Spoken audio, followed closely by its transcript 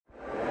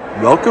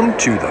Welcome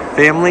to the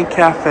Family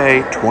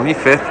Cafe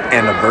 25th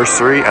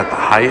anniversary at the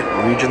Hyatt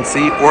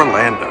Regency,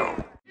 Orlando.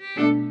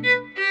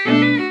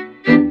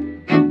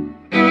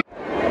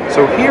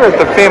 So here at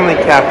the Family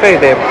Cafe,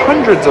 they have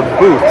hundreds of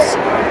booths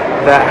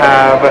that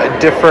have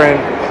different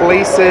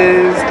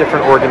places,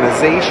 different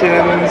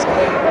organizations,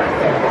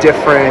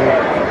 different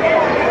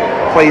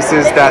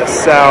places that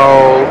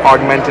sell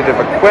augmentative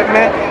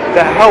equipment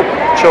that help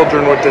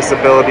children with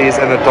disabilities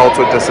and adults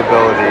with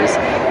disabilities.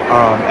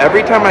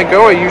 Every time I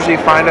go, I usually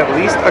find at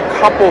least a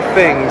couple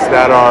things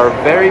that are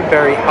very,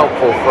 very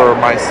helpful for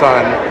my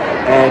son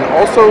and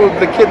also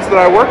the kids that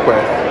I work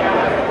with.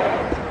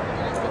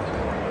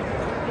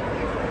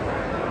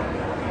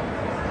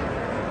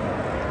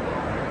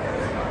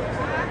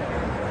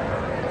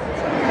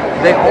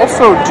 They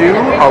also do,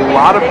 a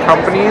lot of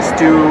companies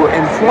do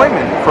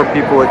employment for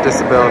people with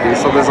disabilities.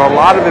 So there's a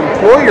lot of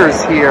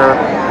employers here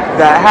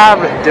that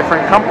have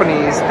different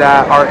companies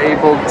that are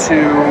able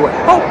to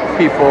help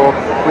people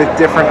with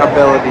different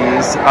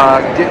abilities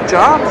get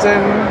jobs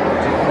and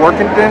work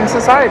in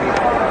society.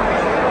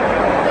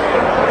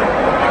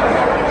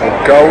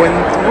 We're going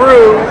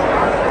through.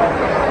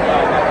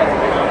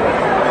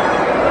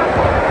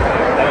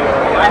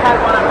 I had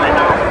one on my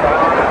house.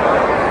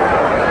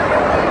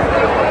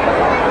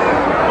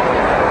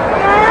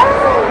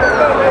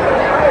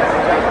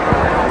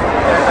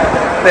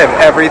 They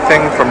have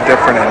everything from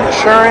different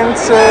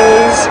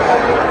insurances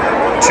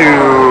to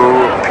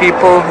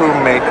people who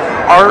make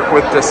art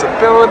with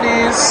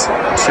disabilities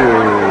to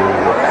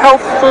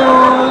health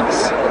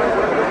foods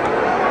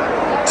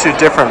to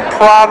different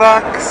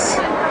products.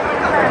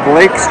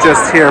 Blake's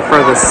just here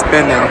for the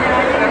spinning.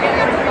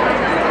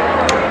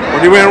 What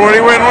do you win? What do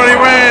you win? What do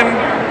you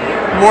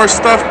win? More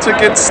stuff to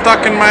get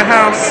stuck in my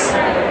house.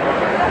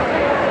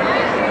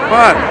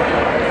 But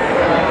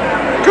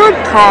good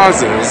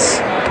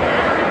causes.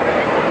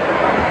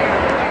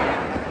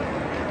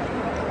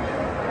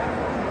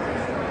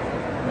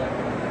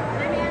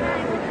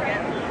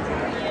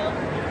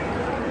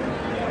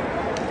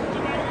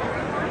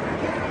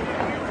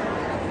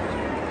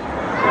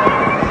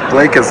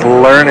 Blake is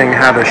learning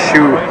how to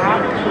shoot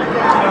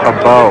a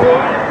bow.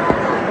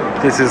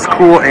 This is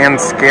cool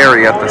and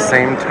scary at the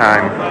same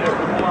time.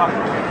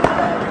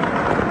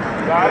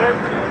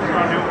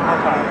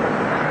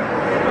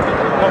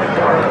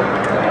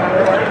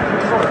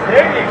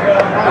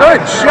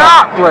 Good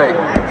shot, Blake!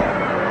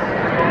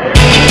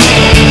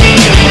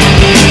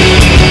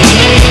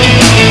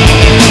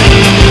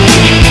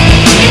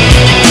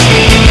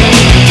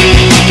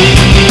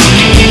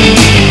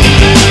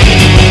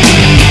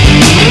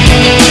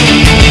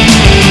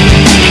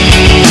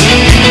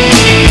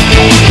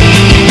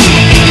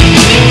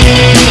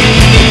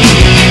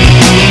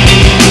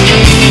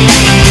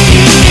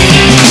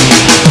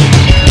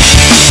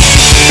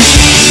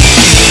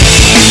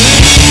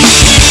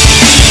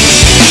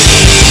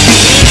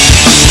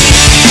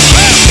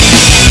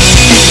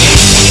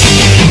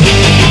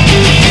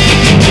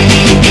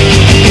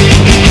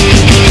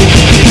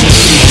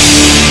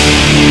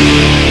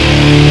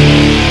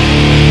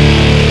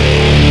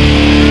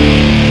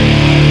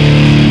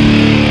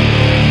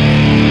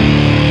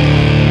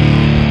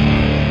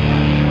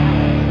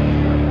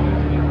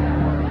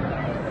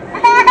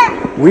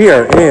 We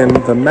are in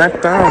the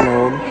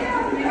McDonald's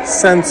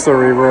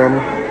sensory room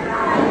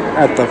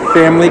at the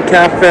Family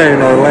Cafe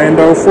in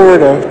Orlando,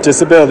 Florida,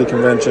 Disability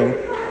Convention.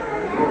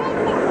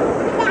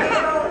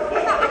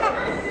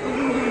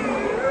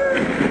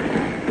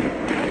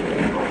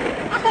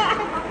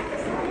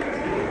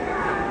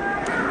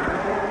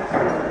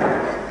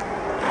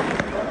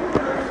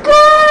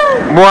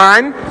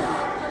 One,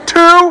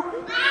 two.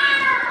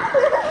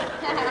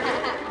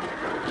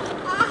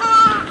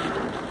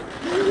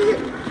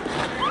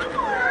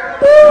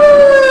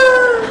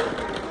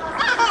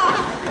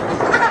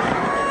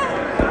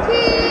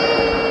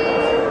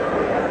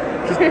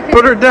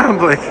 Put her down,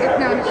 Blake. No,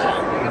 she's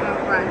gonna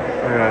run.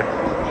 Okay.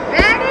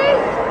 Ready?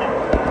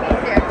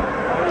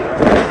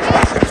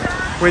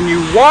 When you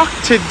walk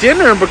to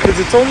dinner, because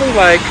it's only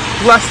like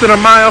less than a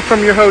mile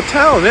from your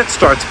hotel, and it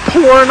starts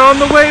pouring on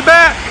the way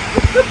back.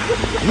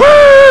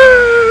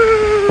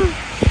 Woo!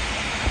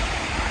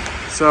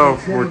 So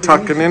we're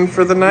tucking in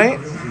for the night.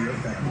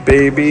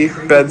 Baby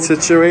bed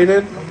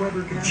situated.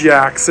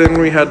 Jackson,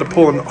 we had to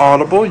pull an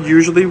audible.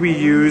 Usually we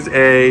use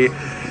a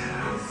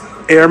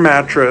air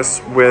mattress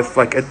with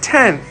like a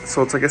tent,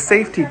 so it's like a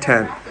safety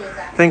tent.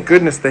 Thank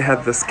goodness they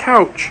had this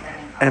couch,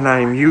 and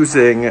I'm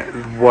using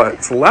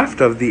what's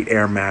left of the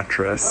air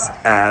mattress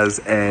as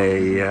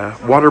a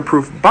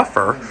waterproof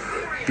buffer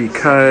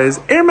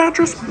because air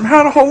mattress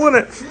had a hole in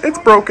it. It's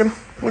broken.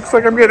 Looks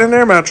like I'm getting an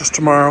air mattress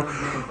tomorrow,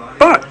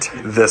 but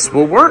this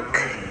will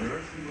work.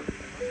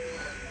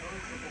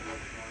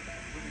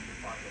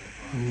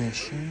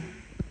 Mission.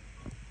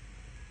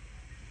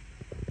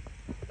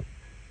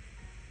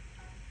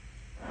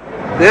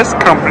 This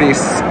company,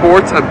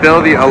 Sports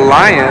Ability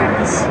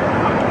Alliance,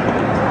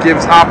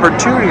 gives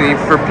opportunity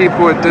for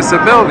people with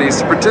disabilities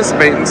to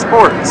participate in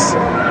sports.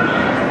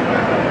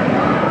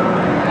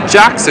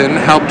 Jackson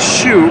helped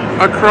shoot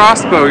a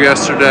crossbow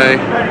yesterday,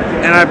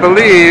 and I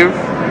believe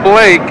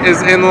Blake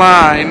is in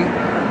line,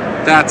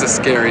 that's a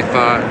scary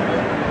thought,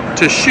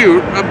 to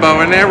shoot a bow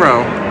and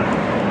arrow.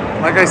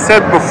 Like I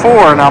said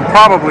before, and I'll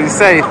probably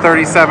say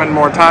 37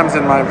 more times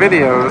in my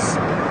videos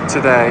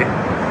today,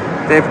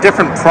 they have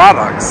different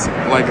products.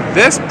 Like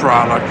this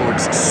product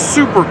looks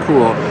super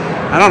cool.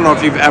 I don't know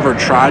if you've ever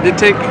tried to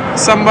take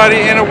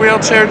somebody in a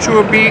wheelchair to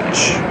a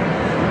beach.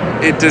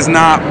 It does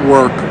not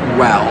work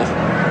well.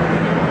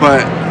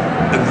 But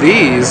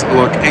these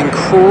look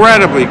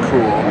incredibly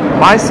cool.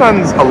 My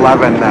son's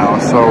 11 now,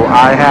 so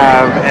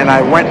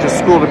I went to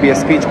school to be a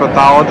speech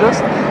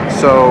pathologist.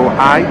 So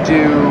I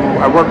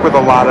work with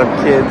a lot of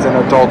kids and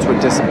adults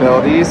with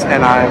disabilities,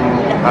 and I'm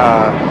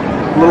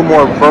a little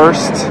more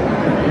versed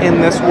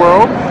in this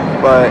world.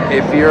 But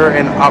if you're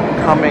an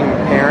upcoming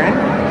parent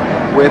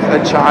with a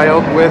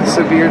child with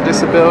severe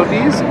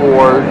disabilities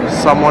or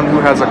someone who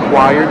has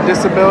acquired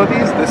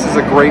disabilities, this is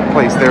a great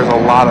place. There's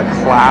a lot of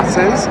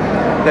classes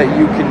that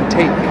you can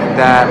take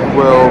that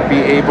will be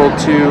able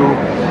to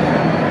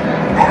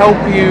help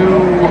you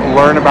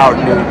learn about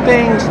new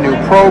things, new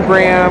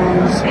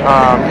programs,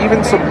 even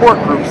support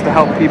groups to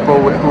help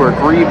people who are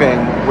grieving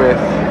with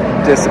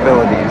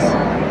disabilities.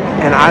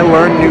 And I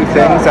learn new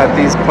things at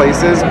these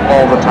places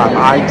all the time.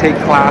 I take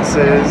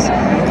classes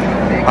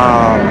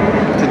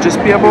to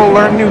just be able to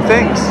learn new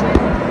things.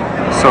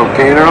 So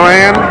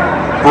Gatorland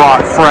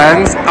brought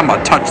friends. I'm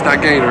gonna touch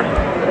that gator.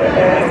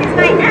 This is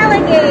my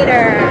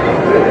alligator.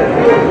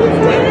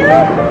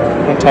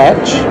 A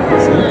touch.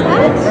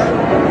 Touch?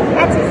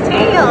 That's his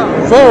tail.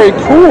 Very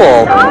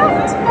cool.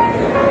 Soft.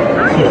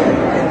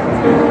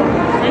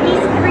 And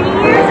he's 3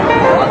 years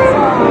old.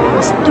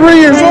 He's 3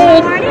 years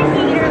old. Born in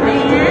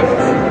Gatorland.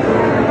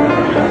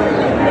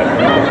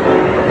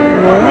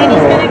 Wow. And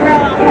he's gonna grow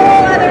a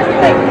whole other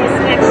thickness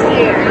next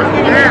year. He's gonna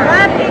be a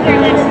lot bigger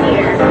next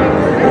year.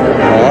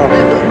 Wow.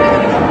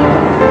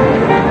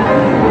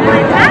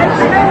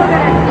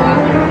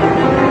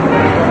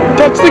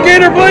 Touch the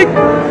gator, Blake. You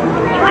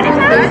want to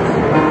touch?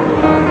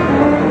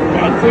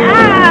 Good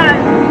job.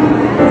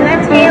 So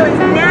that tail is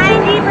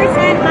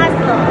 90%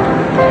 muscle.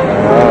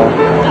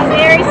 He's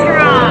very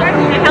strong.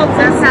 It helps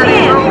us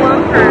swim.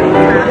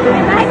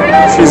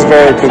 She's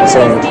very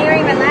concerned. He's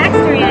very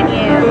relaxed around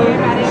you.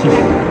 He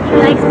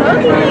likes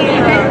poking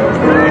you.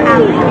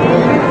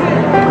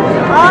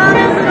 All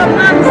those little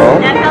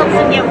bumps, that helps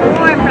him get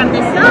warm from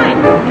the sun.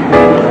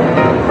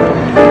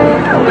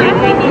 Oh my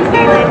goodness,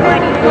 you're like, what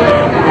are you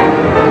doing?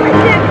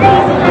 Isn't that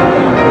crazy?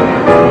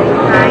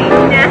 Nice.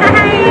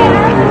 Gentle.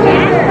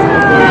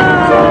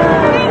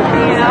 Thank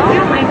you.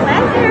 Oh, my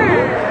pleasure.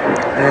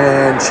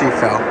 And she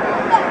fell.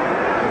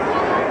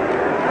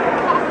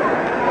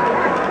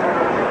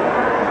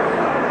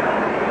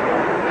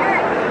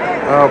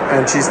 Oh,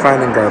 and she's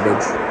finding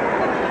garbage.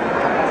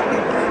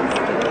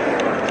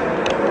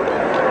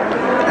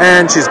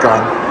 And she's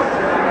gone.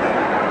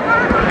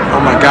 Oh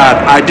my God,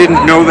 I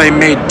didn't know they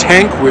made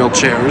tank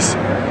wheelchairs.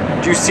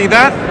 Do you see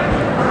that?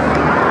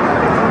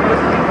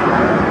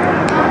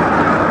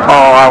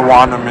 Oh, I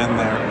want him in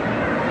there.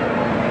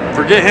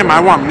 Forget him, I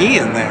want me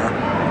in there.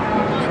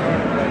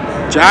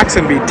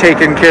 Jackson be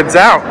taking kids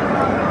out.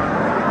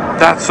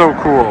 That's so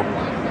cool.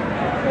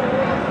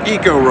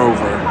 Eco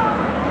Rover.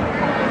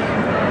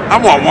 I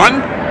want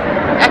one.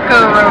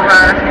 Echo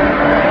Rover.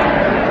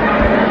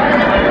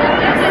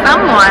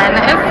 Someone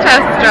is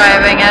test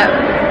driving it.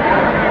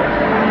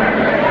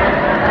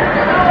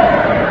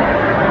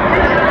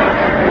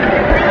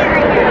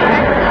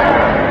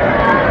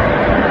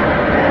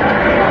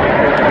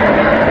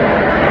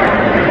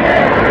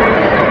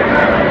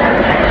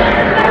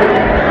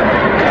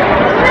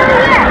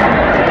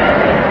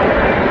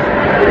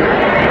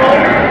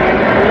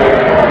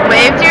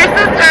 Wave to your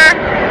sister.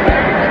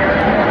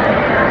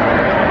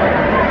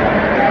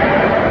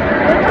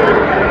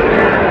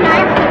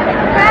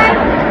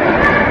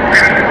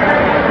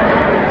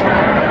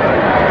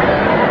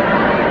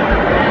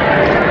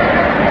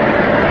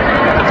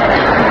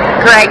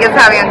 Greg is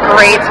having a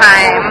great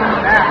time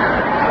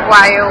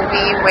while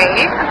we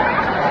wait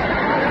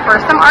for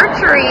some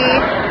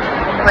archery.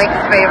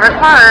 Blake's favorite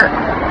part.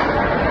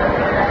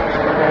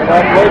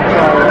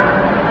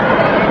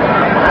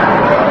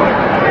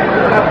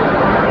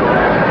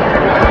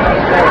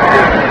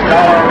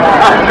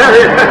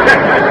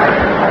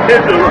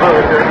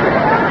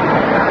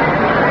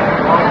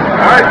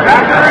 All right,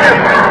 back to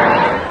it.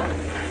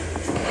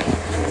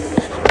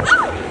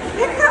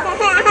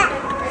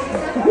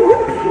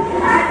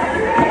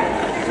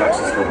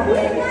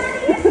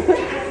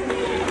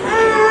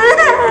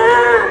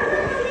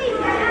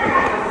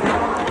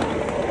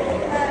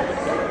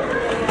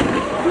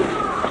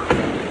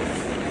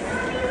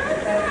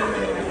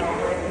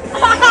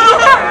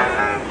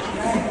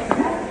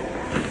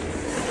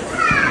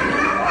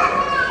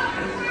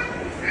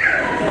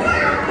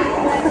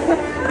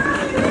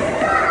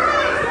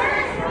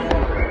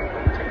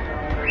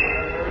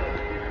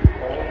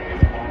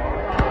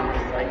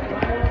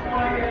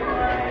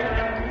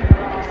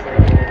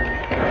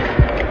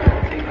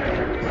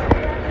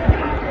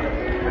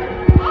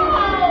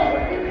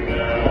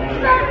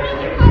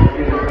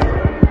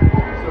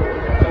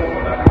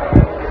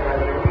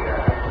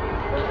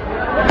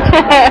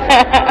 So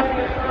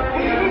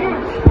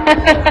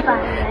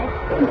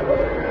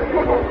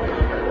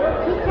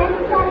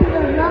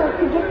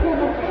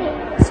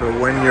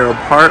when you're a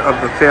part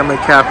of the Family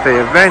Cafe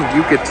event,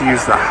 you get to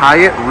use the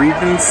Hyatt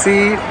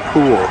Regency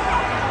pool.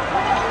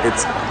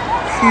 It's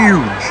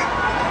huge.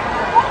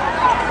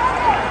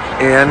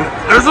 And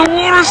there's a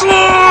water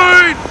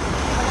slide!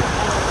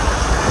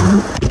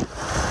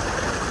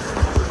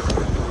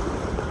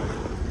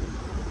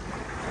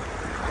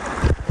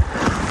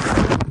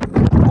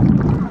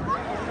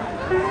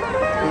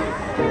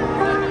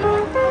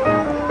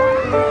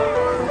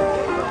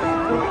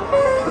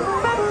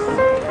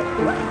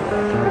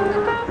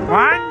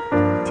 One,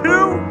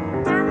 two,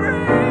 three!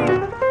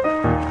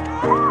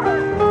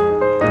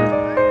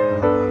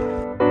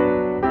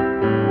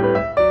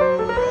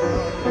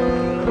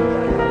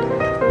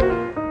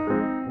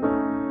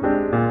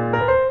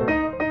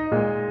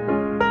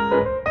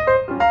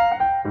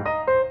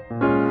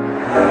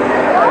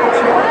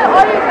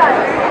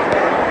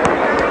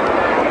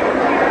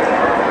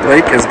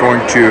 Blake is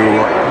going to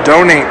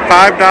donate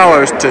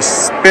 $5 to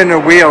spin a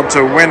wheel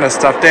to win a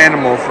stuffed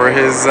animal for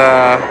his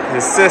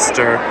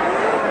sister.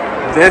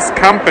 This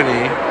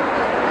company,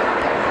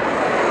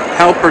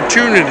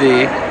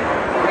 Helpertunity,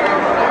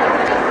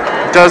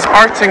 does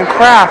arts and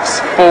crafts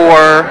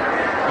for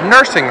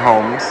nursing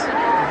homes.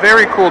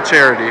 Very cool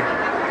charity.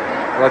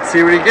 Let's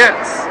see what he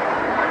gets.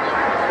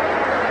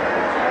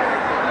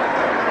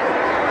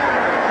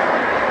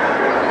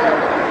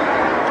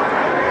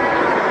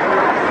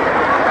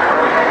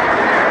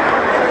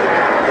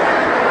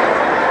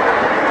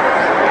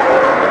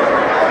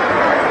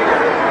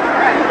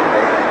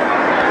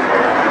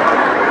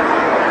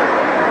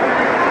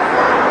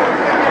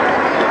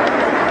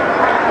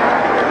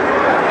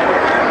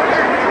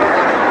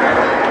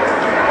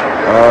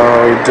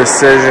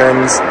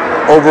 Decisions,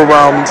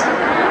 overwhelmed.